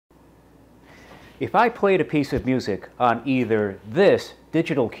If I played a piece of music on either this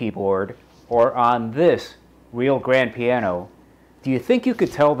digital keyboard or on this real grand piano, do you think you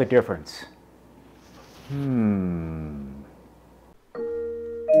could tell the difference?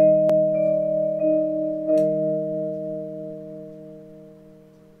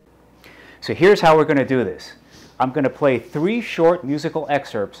 So here's how we're going to do this. I'm going to play 3 short musical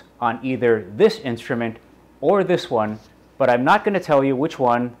excerpts on either this instrument or this one, but I'm not going to tell you which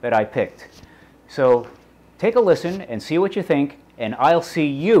one that I picked. So take a listen and see what you think, and I'll see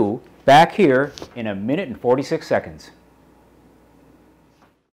you back here in 1 minute and 46 seconds.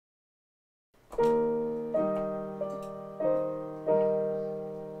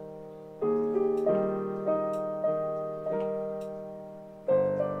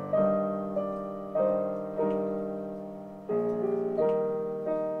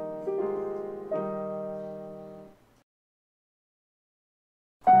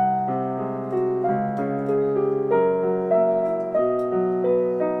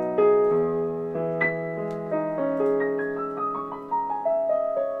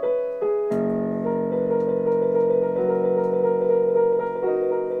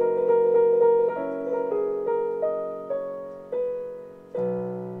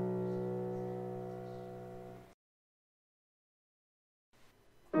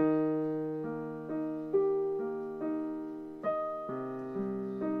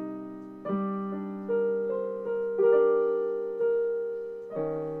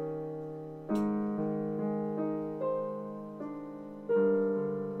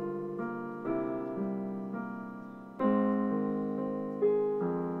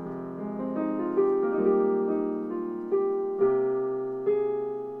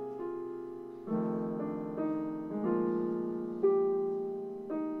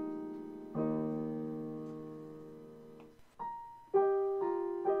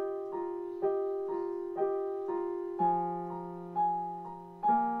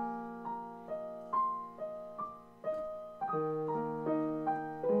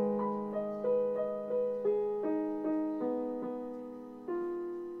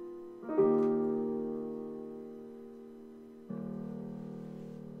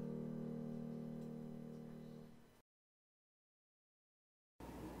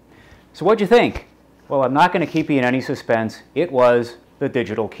 So what'd you think? Well, I'm not going to keep you in any suspense. It was the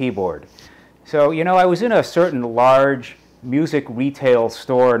digital keyboard. So, you know, I was in a certain large music retail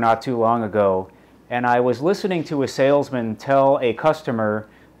store not too long ago, and I was listening to a salesman tell a customer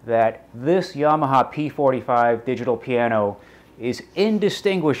that this Yamaha P45 digital piano is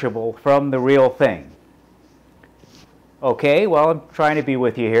indistinguishable from the real thing. Okay, well, I'm trying to be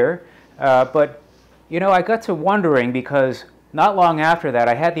with you here, but, you know, I got to wondering because not long after that,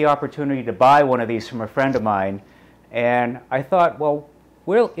 I had the opportunity to buy one of these from a friend of mine, and I thought, well,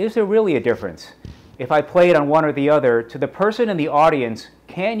 is there really a difference? If I play it on one or the other, to the person in the audience,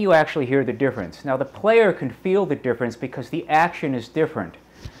 can you actually hear the difference? Now, the player can feel the difference because the action is different.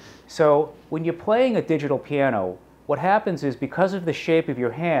 So when you're playing a digital piano, what happens is because of the shape of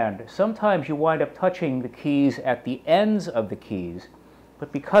your hand, sometimes you wind up touching the keys at the ends of the keys,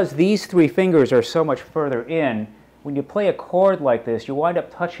 but because these 3 fingers are so much further in, when you play a chord like this, you wind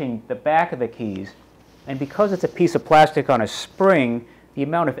up touching the back of the keys, and because it's a piece of plastic on a spring, the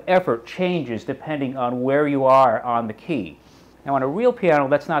amount of effort changes depending on where you are on the key. Now on a real piano,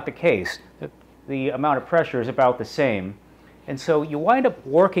 that's not the case. The amount of pressure is about the same, and so you wind up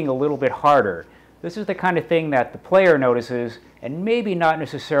working a little bit harder. This is the kind of thing that the player notices, and maybe not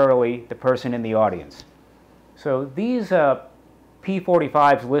necessarily the person in the audience. So these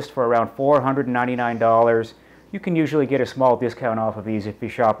P45s list for around $499. You can usually get a small discount off of these if you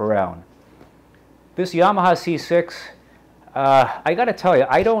shop around. This Yamaha C6, I got to tell you,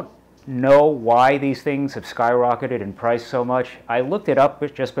 I don't know why these things have skyrocketed in price so much. I looked it up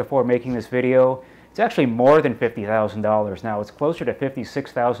just before making this video. It's actually more than $50,000 now. It's closer to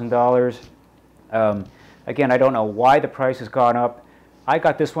 $56,000. Again, I don't know why the price has gone up. I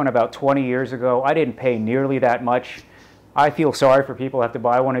got this one about 20 years ago. I didn't pay nearly that much. I feel sorry for people who have to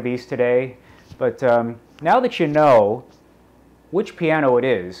buy one of these today. But now that you know which piano it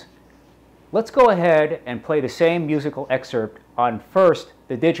is, let's go ahead and play the same musical excerpt on first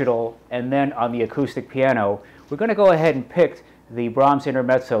the digital and then on the acoustic piano. We're going to go ahead and pick the Brahms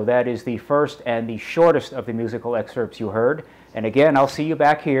Intermezzo. That is the first and the shortest of the musical excerpts you heard. And again, I'll see you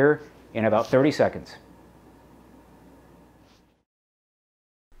back here in about 30 seconds.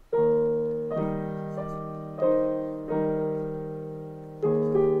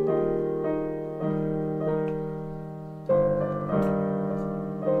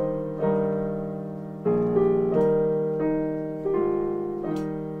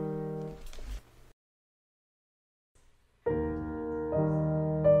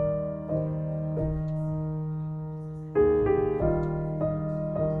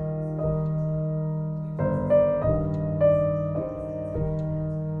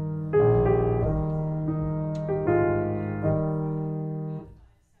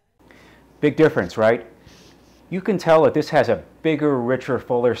 Big difference, right? You can tell that this has a bigger, richer,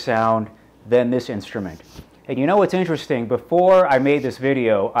 fuller sound than this instrument. And you know what's interesting? Before I made this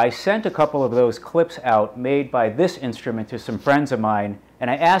video, I sent a couple of those clips out made by this instrument to some friends of mine, and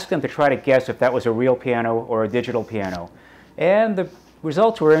I asked them to try to guess if that was a real piano or a digital piano. And the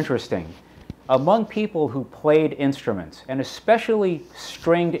results were interesting. Among people who played instruments, and especially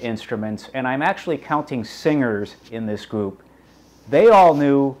stringed instruments, and I'm actually counting singers in this group, they all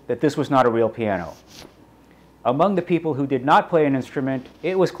knew that this was not a real piano. Among the people who did not play an instrument,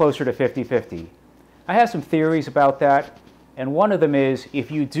 it was closer to 50-50. I have some theories about that, and one of them is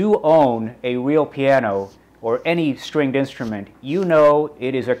if you do own a real piano or any stringed instrument, you know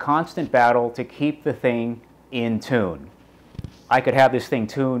it is a constant battle to keep the thing in tune. I could have this thing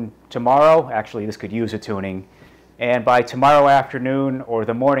tuned tomorrow. Actually, this could use a tuning. And by tomorrow afternoon or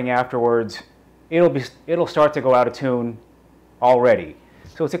the morning afterwards, it'll start to go out of tune already.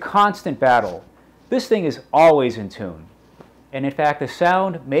 So it's a constant battle. This thing is always in tune. And in fact, the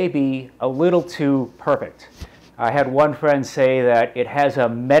sound may be a little too perfect. I had one friend say that it has a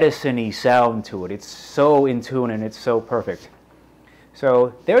medicine-y sound to it. It's so in tune and it's so perfect.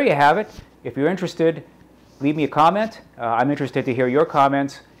 So there you have it. If you're interested, leave me a comment. I'm interested to hear your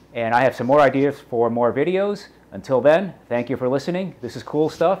comments, and I have some more ideas for more videos. Until then, thank you for listening. This is Cool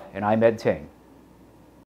Stuff, and I'm Ed Ting.